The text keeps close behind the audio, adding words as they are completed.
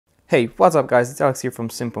Hey, what's up guys, it's Alex here from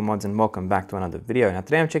Simple Mods and welcome back to another video. Now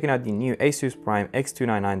today I'm checking out the new ASUS PRIME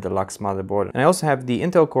X299-DELUXE motherboard, and I also have the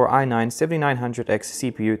Intel Core i9-7900X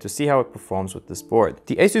CPU to see how it performs with this board.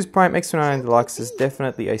 The ASUS PRIME X299-DELUXE is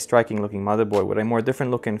definitely a striking looking motherboard with a more different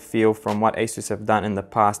look and feel from what ASUS have done in the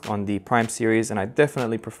past on the PRIME series, and I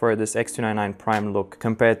definitely prefer this X299 PRIME look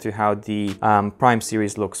compared to how the PRIME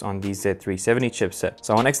series looks on the Z370 chipset.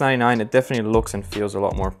 So on X99 it definitely looks and feels a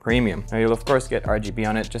lot more premium. Now you'll of course get RGB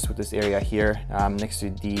on it just with this area here next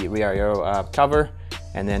to the RIO cover,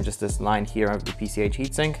 and then just this line here of the PCH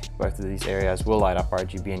heatsink. Both of these areas will light up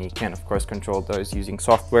RGB, and you can of course control those using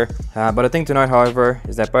software. But a thing to note, however,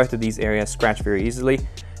 is that both of these areas scratch very easily,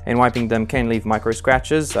 and wiping them can leave micro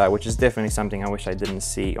scratches, which is definitely something I wish I didn't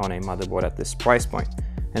see on a motherboard at this price point.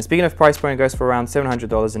 And speaking of price point, it goes for around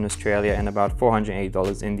 $700 in Australia and about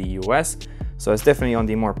 $480 in the US. So it's definitely on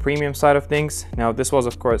the more premium side of things. Now this was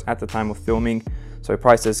of course at the time of filming, so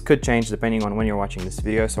prices could change depending on when you're watching this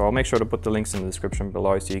video, so I'll make sure to put the links in the description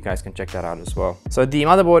below so you guys can check that out as well. So the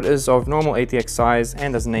motherboard is of normal ATX size,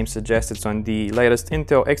 and as the name suggests, it's on the latest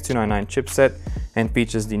Intel X299 chipset and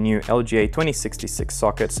features the new LGA 2066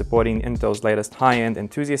 socket supporting Intel's latest high-end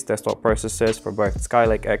enthusiast desktop processors for both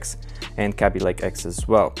Skylake X and Kaby Lake X as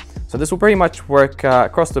well. So this will pretty much work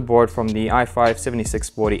across the board from the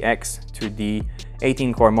i5-7600X to the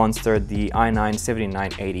 18-core monster, the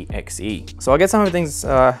i9-7900XE. So I'll get some of the things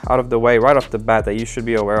out of the way right off the bat that you should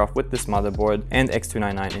be aware of with this motherboard and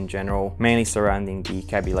X299 in general, mainly surrounding the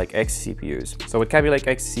Kaby Lake X CPUs. So with Kaby Lake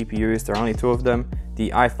X CPUs, there are only two of them,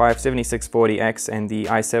 the i5-7640X and the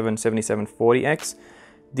i7-7740X.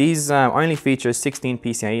 These only feature 16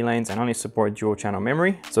 PCIe lanes and only support dual channel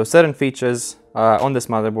memory. So certain features on this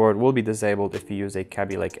motherboard will be disabled if you use a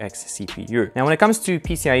Kaby Lake X CPU. Now when it comes to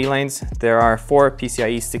PCIe lanes, there are 4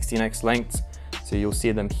 PCIe 16X lengths. So you'll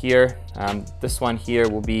see them here. This one here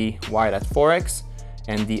will be wired at 4X,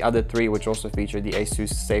 and the other 3, which also feature the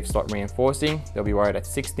ASUS safe slot reinforcing, they'll be wired at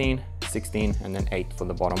 16, 16, and then 8 for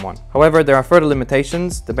the bottom one. However, there are further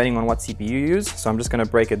limitations depending on what CPU you use, so I'm just going to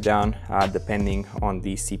break it down depending on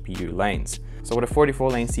the CPU lanes. So with a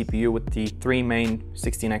 44-lane CPU with the 3 main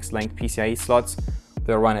 16X length PCIe slots,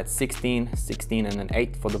 they'll run at 16, 16, and then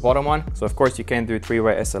 8 for the bottom one. So of course you can do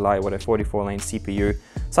 3-way SLI with a 44-lane CPU,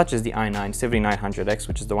 such as the i9-7900X,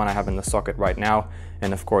 which is the one I have in the socket right now,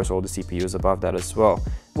 and of course all the CPUs above that as well.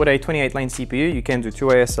 With a 28-lane CPU, you can do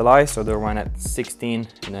 2-way SLI, so they'll run at 16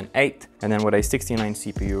 and then 8, and then with a 16-lane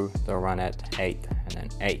CPU, they'll run at 8 and then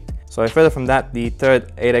 8. So further from that, the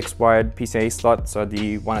third 8X wired PCIe slot, so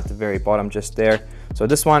the one at the very bottom just there. So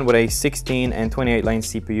this one with a 16 and 28 lane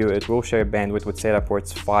CPU, it will share bandwidth with SATA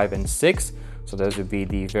ports 5 and 6. So those would be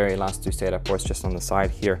the very last 2 SATA ports just on the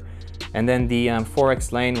side here. And then the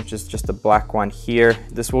 4X lane, which is just the black one here,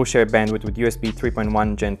 this will share bandwidth with USB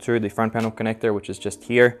 3.1 Gen 2, the front panel connector, which is just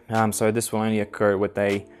here. So this will only occur with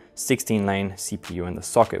a 16 lane CPU in the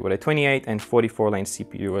socket. With a 28 and 44 lane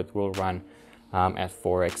CPU, it will run at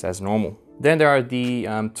 4X as normal. Then there are the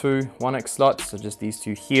 2 1X slots, so just these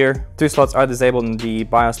 2 here. 2 slots are disabled in the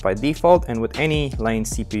BIOS by default, and with any lane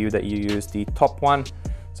CPU that you use, the top one,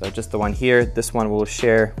 so just the one here, this one will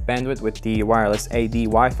share bandwidth with the wireless AD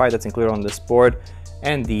Wi-Fi that's included on this board,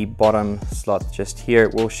 and the bottom slot just here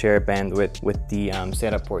will share bandwidth with the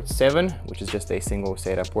SATA port 7, which is just a single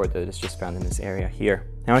SATA port that is just found in this area here.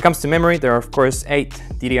 Now when it comes to memory, there are of course 8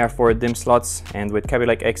 DDR4 DIMM slots, and with Kaby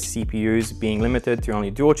Lake X CPUs being limited to only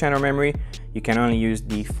dual channel memory, you can only use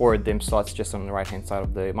the 4 DIMM slots just on the right hand side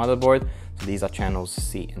of the motherboard. So these are channels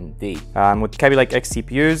C and D. With Kaby Lake X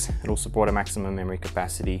CPUs, it will support a maximum memory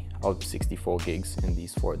capacity of 64 gigs in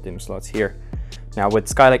these 4 DIMM slots here. Now with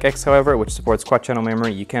Skylake X, however, which supports quad channel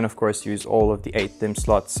memory, you can of course use all of the 8 DIMM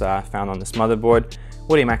slots found on this motherboard,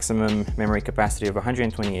 with a maximum memory capacity of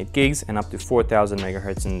 128 gigs and up to 4000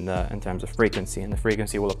 megahertz in terms of frequency, and the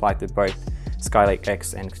frequency will apply to both Skylake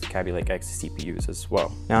X and Kaby Lake X CPUs as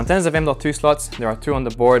well. Now in terms of M.2 slots, there are 2 on the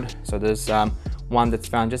board, so there's one that's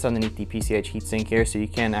found just underneath the PCH heatsink here, so you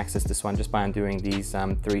can access this one just by undoing these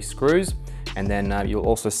 3 screws. And then you'll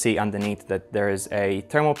also see underneath that there is a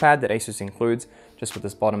thermal pad that ASUS includes just with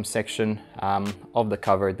this bottom section of the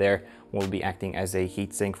cover there, will be acting as a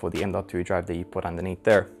heatsink for the M.2 drive that you put underneath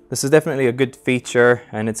there. This is definitely a good feature,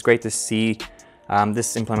 and it's great to see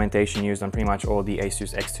this implementation used on pretty much all the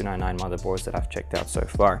ASUS X299 motherboards that I've checked out so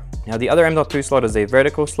far. Now the other M.2 slot is a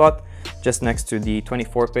vertical slot just next to the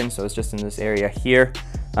 24 pin, so it's just in this area here.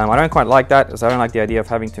 I don't quite like that, as I don't like the idea of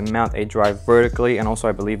having to mount a drive vertically, and also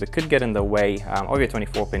I believe it could get in the way of your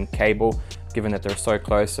 24 pin cable, given that they're so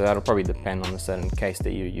close, so that'll probably depend on the certain case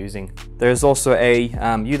that you're using. There's also a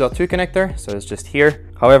U.2 connector, so it's just here.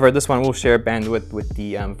 However, this one will share bandwidth with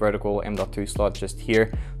the vertical M.2 slot just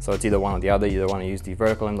here. So it's either one or the other. You either want to use the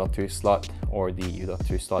vertical M.2 slot or the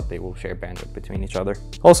U.2 slot. They will share bandwidth between each other.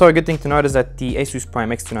 Also, a good thing to note is that the ASUS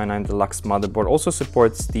PRIME X299-DELUXE motherboard also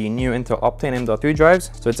supports the new Intel Optane M.2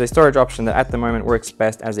 drives. So it's a storage option that at the moment works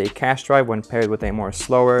best as a cache drive when paired with a more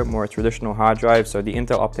slower, more traditional hard drive. So the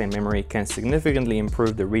Intel Optane memory can significantly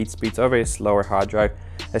improve the read speeds of a slower hard drive,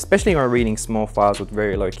 especially when reading small files with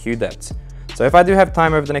very low queue depths. So if I do have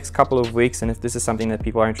time over the next couple of weeks, and if this is something that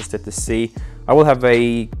people are interested to see, I will have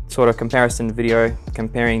a sort of comparison video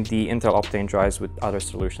comparing the Intel Optane drives with other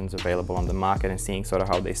solutions available on the market and seeing sort of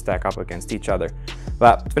how they stack up against each other.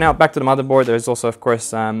 But for now, back to the motherboard. There's also, of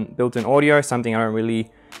course, built-in audio, something I don't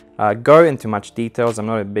really go into much details. I'm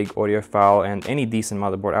not a big audiophile, and any decent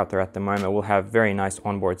motherboard out there at the moment will have very nice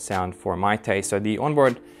onboard sound for my taste. So the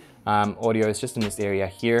onboard audio is just in this area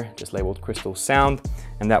here, just labeled Crystal Sound,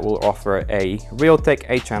 and that will offer a Realtek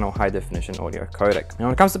 8-channel high-definition audio codec. Now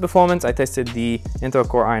when it comes to performance, I tested the Intel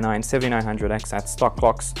Core i9-7900X at stock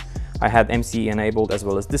clocks. I had MCE enabled as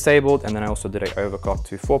well as disabled, and then I also did an overclock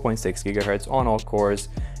to 4.6 GHz on all cores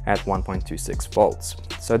at 1.26 volts.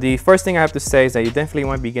 So the first thing I have to say is that you definitely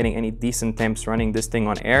won't be getting any decent temps running this thing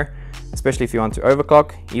on air, especially if you want to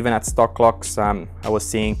overclock. Even at stock clocks, I was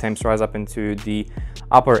seeing temps rise up into the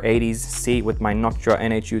upper 80s C with my Noctua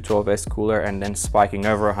NHU12S cooler, and then spiking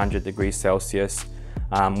over 100 degrees Celsius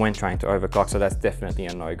when trying to overclock, so that's definitely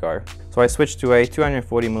a no-go. So I switched to a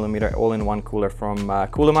 240mm all-in-one cooler from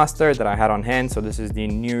Cooler Master that I had on hand. So this is the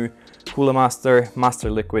new Cooler Master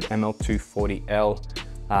Master Liquid ML240L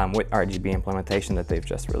with RGB implementation that they've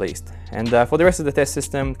just released. And for the rest of the test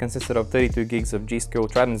system, consisted of 32 gigs of G.Skill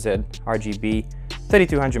Trident Z RGB,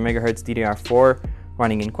 3200 MHz DDR4,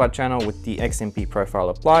 running in quad channel with the XMP profile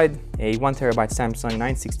applied, a 1TB Samsung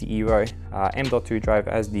 960 EVO M.2 drive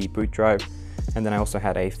as the boot drive, and then I also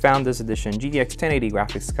had a Founders Edition GTX 1080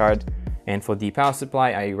 graphics card, and for the power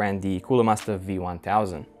supply I ran the Cooler Master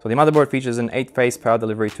V1000. So the motherboard features an 8-phase power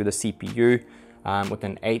delivery to the CPU with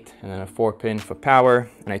an 8 and then a 4-pin for power,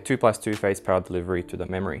 and a 2+2 phase power delivery to the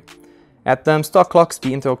memory. At stock clocks,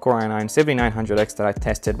 the Intel Core i9-7900X that I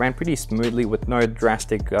tested ran pretty smoothly with no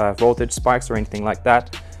drastic voltage spikes or anything like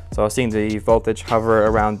that. So I was seeing the voltage hover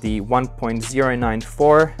around the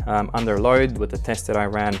 1.094 under load with the test that I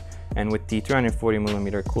ran, and with the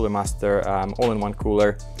 240mm Cooler Master all-in-one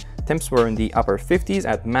cooler, temps were in the upper 50s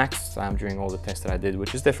at max during all the tests that I did,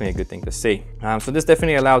 which is definitely a good thing to see. So this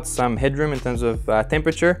definitely allowed some headroom in terms of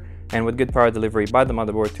temperature, and with good power delivery by the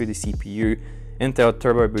motherboard to the CPU, Intel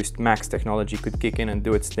Turbo Boost Max technology could kick in and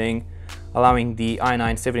do its thing, allowing the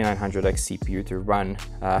i9-7900X CPU to run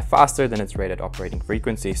faster than its rated operating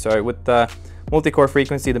frequency. So with the multi-core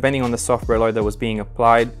frequency, depending on the software load that was being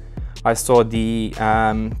applied, I saw the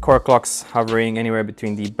core clocks hovering anywhere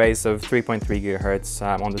between the base of 3.3 GHz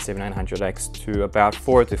on the 7900X to about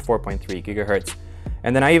 4 to 4.3 GHz.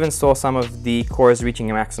 And then I even saw some of the cores reaching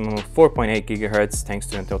a maximum of 4.8 GHz thanks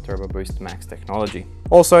to Intel Turbo Boost Max technology.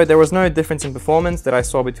 Also, there was no difference in performance that I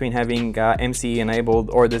saw between having MCE enabled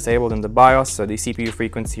or disabled in the BIOS, so the CPU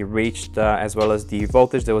frequency reached as well as the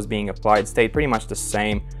voltage that was being applied stayed pretty much the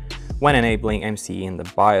same when enabling MCE in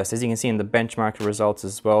the BIOS. As you can see in the benchmark results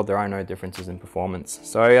as well, there are no differences in performance.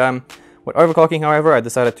 So with overclocking, however, I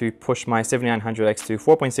decided to push my 7900X to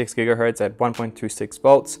 4.6 GHz at 1.26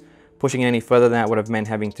 volts. Pushing it any further than that would have meant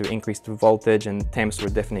having to increase the voltage, and temps were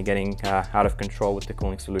definitely getting out of control with the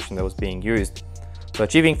cooling solution that was being used. So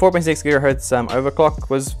achieving 4.6 GHz overclock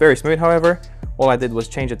was very smooth, however. All I did was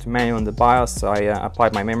change it to manual in the BIOS, so I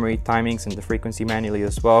applied my memory timings and the frequency manually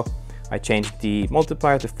as well. I changed the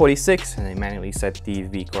multiplier to 46 and I manually set the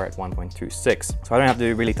V-core at 1.26. So I don't have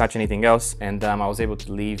to really touch anything else, and I was able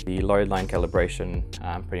to leave the load line calibration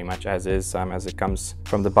pretty much as is, as it comes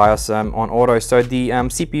from the BIOS on auto. So the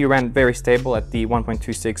CPU ran very stable at the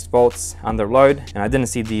 1.26 volts under load, and I didn't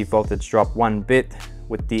see the voltage drop one bit,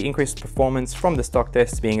 with the increased performance from the stock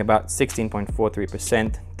test being about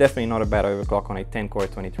 16.43%. Definitely not a bad overclock on a 10-core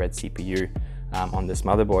 20-thread CPU. On this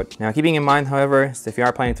motherboard. Now, keeping in mind, however, is if you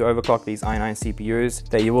are planning to overclock these i9 CPUs,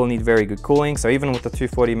 that you will need very good cooling. So even with the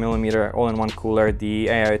 240mm all-in-one cooler, the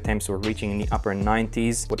AIO temps were reaching in the upper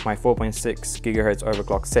 90s with my 4.6 GHz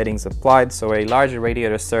overclock settings applied. So a larger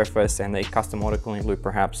radiator surface and a custom auto cooling loop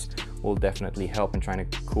perhaps will definitely help in trying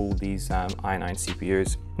to cool these i9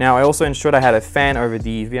 CPUs. Now, I also ensured I had a fan over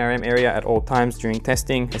the VRM area at all times during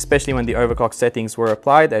testing, especially when the overclock settings were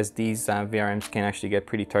applied, as these VRMs can actually get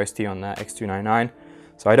pretty toasty on the X299.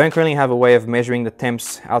 So I don't currently have a way of measuring the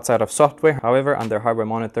temps outside of software. However, under hardware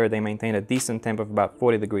monitor, they maintain a decent temp of about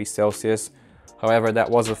 40 degrees Celsius, However, that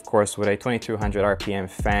was of course with a 2200 RPM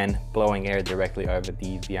fan blowing air directly over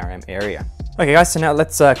the VRM area. Okay guys, so now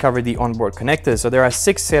let's cover the onboard connectors. So there are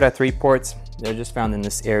 6 SATA 3 ports. They're just found in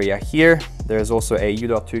this area here. There's also a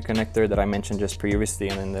U.2 connector that I mentioned just previously,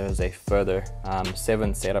 and then there's a further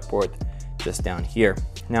 7 SATA port just down here.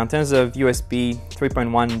 Now in terms of USB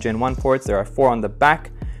 3.1 Gen 1 ports, there are 4 on the back,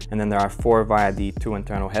 and then there are 4 via the 2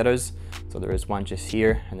 internal headers. So there is one just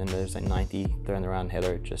here, and then there's a 90 turnaround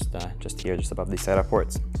header just here, just above the SATA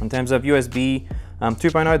ports. In terms of USB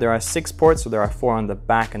 2.0, there are 6 ports, so there are 4 on the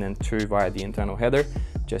back and then 2 via the internal header,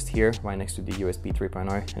 just here, right next to the USB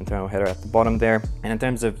 3.0 internal header at the bottom there. And in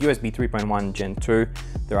terms of USB 3.1 Gen 2,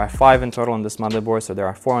 there are 5 in total on this motherboard, so there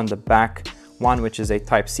are 4 on the back, 1 which is a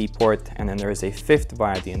Type-C port, and then there is a 5th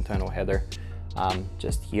via the internal header,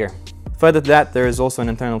 just here. Further to that, there is also an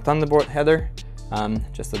internal Thunderbolt header,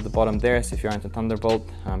 just at the bottom there. So if you're into Thunderbolt,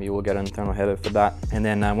 you will get an internal header for that. And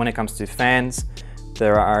then when it comes to fans,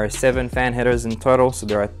 there are 7 fan headers in total. So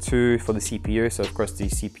there are 2 for the CPU. So of course the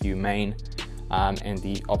CPU main and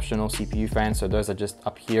the optional CPU fan. So those are just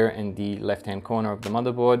up here in the left-hand corner of the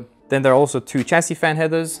motherboard. Then there are also 2 chassis fan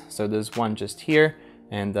headers. So there's one just here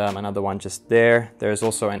and another one just there. There's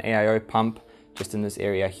also an AIO pump just in this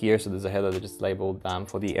area here. So there's a header that is labeled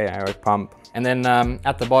for the AIO pump. And then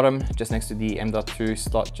at the bottom, just next to the M.2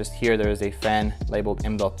 slot just here, there is a fan labeled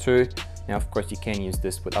M.2. Now, of course, you can use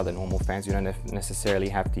this with other normal fans. You don't necessarily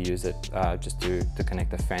have to use it just to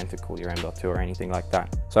connect a fan to cool your M.2 or anything like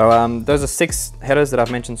that. So those are 6 headers that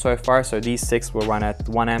I've mentioned so far. So these 6 will run at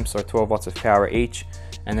 1 amps or 12 watts of power each.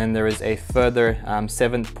 And then there is a further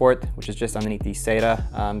 7th port, which is just underneath the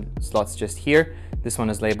SATA slots just here. This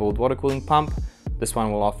one is labeled water cooling pump. This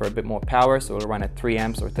one will offer a bit more power, so it'll run at 3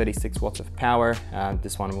 amps or 36 watts of power.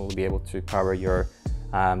 This one will be able to power your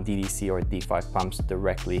DDC or D5 pumps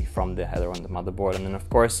directly from the header on the motherboard. And then of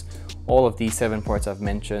course, all of these 7 ports I've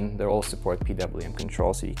mentioned, they all support PWM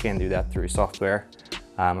control, so you can do that through software,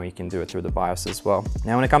 or you can do it through the BIOS as well.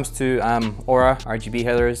 Now when it comes to Aura RGB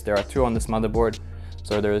headers, there are 2 on this motherboard.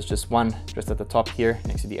 So there is just one just at the top here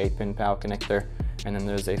next to the 8-pin power connector, and then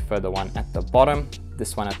there's a further one at the bottom.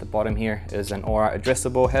 This one at the bottom here is an Aura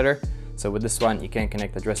addressable header. So with this one, you can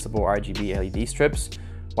connect addressable RGB LED strips.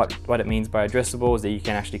 What it means by addressable is that you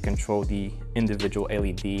can actually control the individual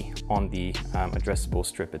LED on the addressable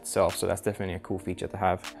strip itself. So that's definitely a cool feature to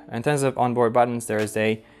have. In terms of onboard buttons, there is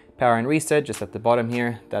a power and reset just at the bottom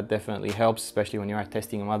here. That definitely helps, especially when you are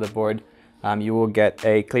testing a motherboard. You will get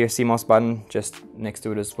a clear CMOS button just next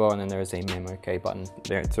to it as well, and then there is a MemOK button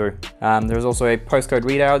there too. There's also a postcode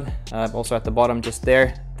readout also at the bottom just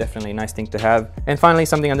there. Definitely a nice thing to have. And finally,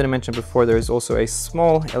 something I didn't mention before, there is also a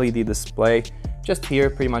small LED display just here,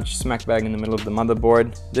 pretty much smack bang in the middle of the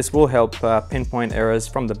motherboard. This will help pinpoint errors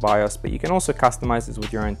from the BIOS, but you can also customize this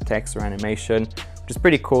with your own text or animation, which is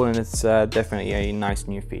pretty cool, and it's definitely a nice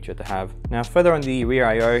new feature to have. Now further on the rear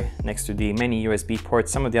I/O, next to the many USB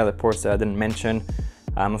ports, some of the other ports that I didn't mention,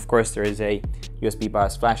 of course there is a USB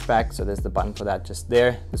BIOS flashback, so there's the button for that just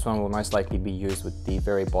there. This one will most likely be used with the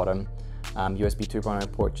very bottom USB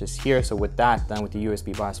 2.0 port just here. So with that, then with the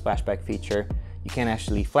USB BIOS flashback feature, you can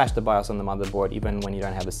actually flash the BIOS on the motherboard even when you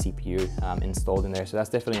don't have a CPU installed in there. So that's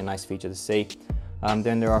definitely a nice feature to see.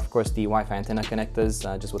 Then there are of course the Wi-Fi antenna connectors,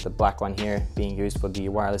 just with the black one here being used for the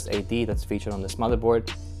wireless AD that's featured on this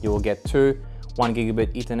motherboard. You will get 2 1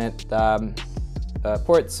 gigabit Ethernet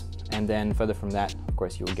ports, and then further from that, of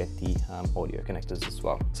course, you will get the audio connectors as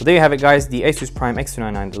well. So there you have it guys, the ASUS PRIME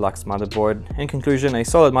X299-DELUXE motherboard. In conclusion, a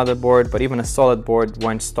solid motherboard, but even a solid board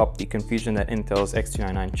won't stop the confusion that Intel's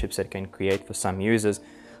X299 chipset can create for some users.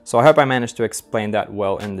 So I hope I managed to explain that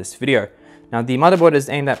well in this video. Now the motherboard is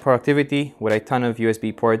aimed at productivity with a ton of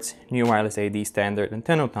USB ports, new wireless AD standard,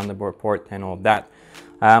 internal Thunderbolt port, and all that.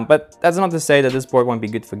 But that's not to say that this board won't be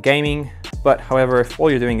good for gaming. But however, if all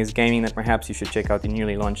you're doing is gaming, then perhaps you should check out the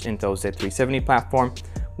newly launched Intel Z370 platform,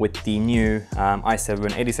 with the new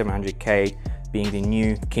i7-8700K being the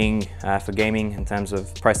new king for gaming in terms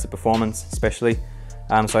of price to performance especially.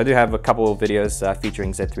 So I do have a couple of videos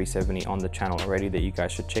featuring Z370 on the channel already that you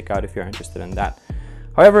guys should check out if you're interested in that.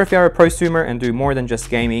 However, if you're a prosumer and do more than just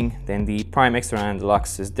gaming, then the PRIME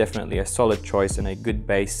X299-DELUXE is definitely a solid choice and a good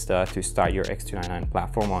base to start your X299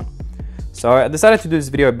 platform on. So I decided to do this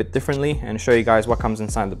video a bit differently and show you guys what comes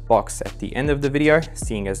inside the box at the end of the video,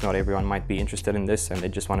 seeing as not everyone might be interested in this and they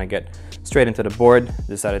just want to get straight into the board.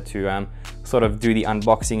 Decided to sort of do the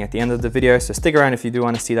unboxing at the end of the video, so stick around if you do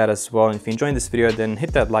want to see that as well. And if you enjoyed this video, then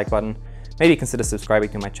hit that like button. Maybe consider subscribing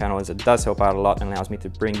to my channel, as it does help out a lot and allows me to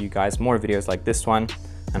bring you guys more videos like this one.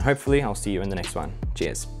 And hopefully I'll see you in the next one.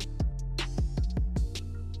 Cheers.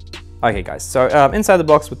 Okay guys, so inside the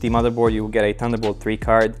box with the motherboard you will get a Thunderbolt 3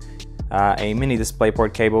 card, a mini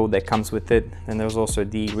DisplayPort cable that comes with it, and there's also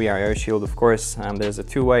the rear air shield, of course. There's a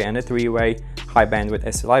 2-way and a 3-way high bandwidth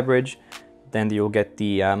SLI bridge. Then you'll get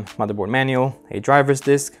the motherboard manual, a driver's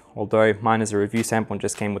disc, although mine is a review sample and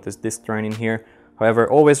just came with this disc thrown in here. However,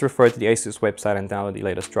 always refer to the ASUS website and download the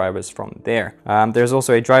latest drivers from there. There's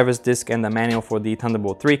also a driver's disc and the manual for the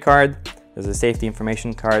Thunderbolt 3 card. There's a safety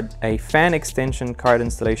information card, a fan extension card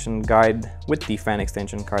installation guide with the fan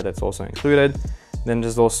extension card that's also included. Then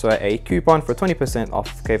there's also a coupon for 20%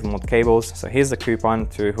 off cable mod cables. So here's the coupon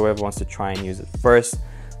to whoever wants to try and use it first.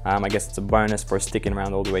 I guess it's a bonus for sticking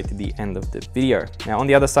around all the way to the end of the video. Now on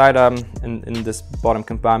the other side, in this bottom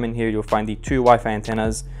compartment here, you'll find the 2 Wi-Fi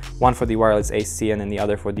antennas, one for the wireless AC and then the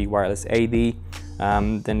other for the wireless AD.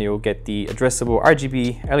 Then you'll get the addressable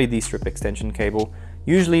RGB LED strip extension cable.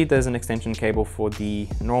 Usually there's an extension cable for the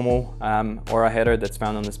normal Aura header that's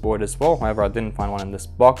found on this board as well. However, I didn't find one in this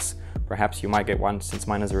box. Perhaps you might get one since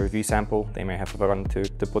mine is a review sample. They may have forgotten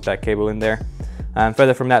to put that cable in there.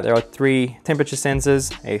 Further from that, there are 3 temperature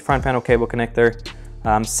sensors, a front panel cable connector,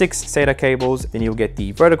 6 SATA cables, then you'll get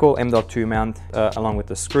the vertical M.2 mount along with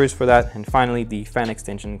the screws for that, and finally the fan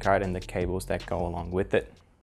extension card and the cables that go along with it.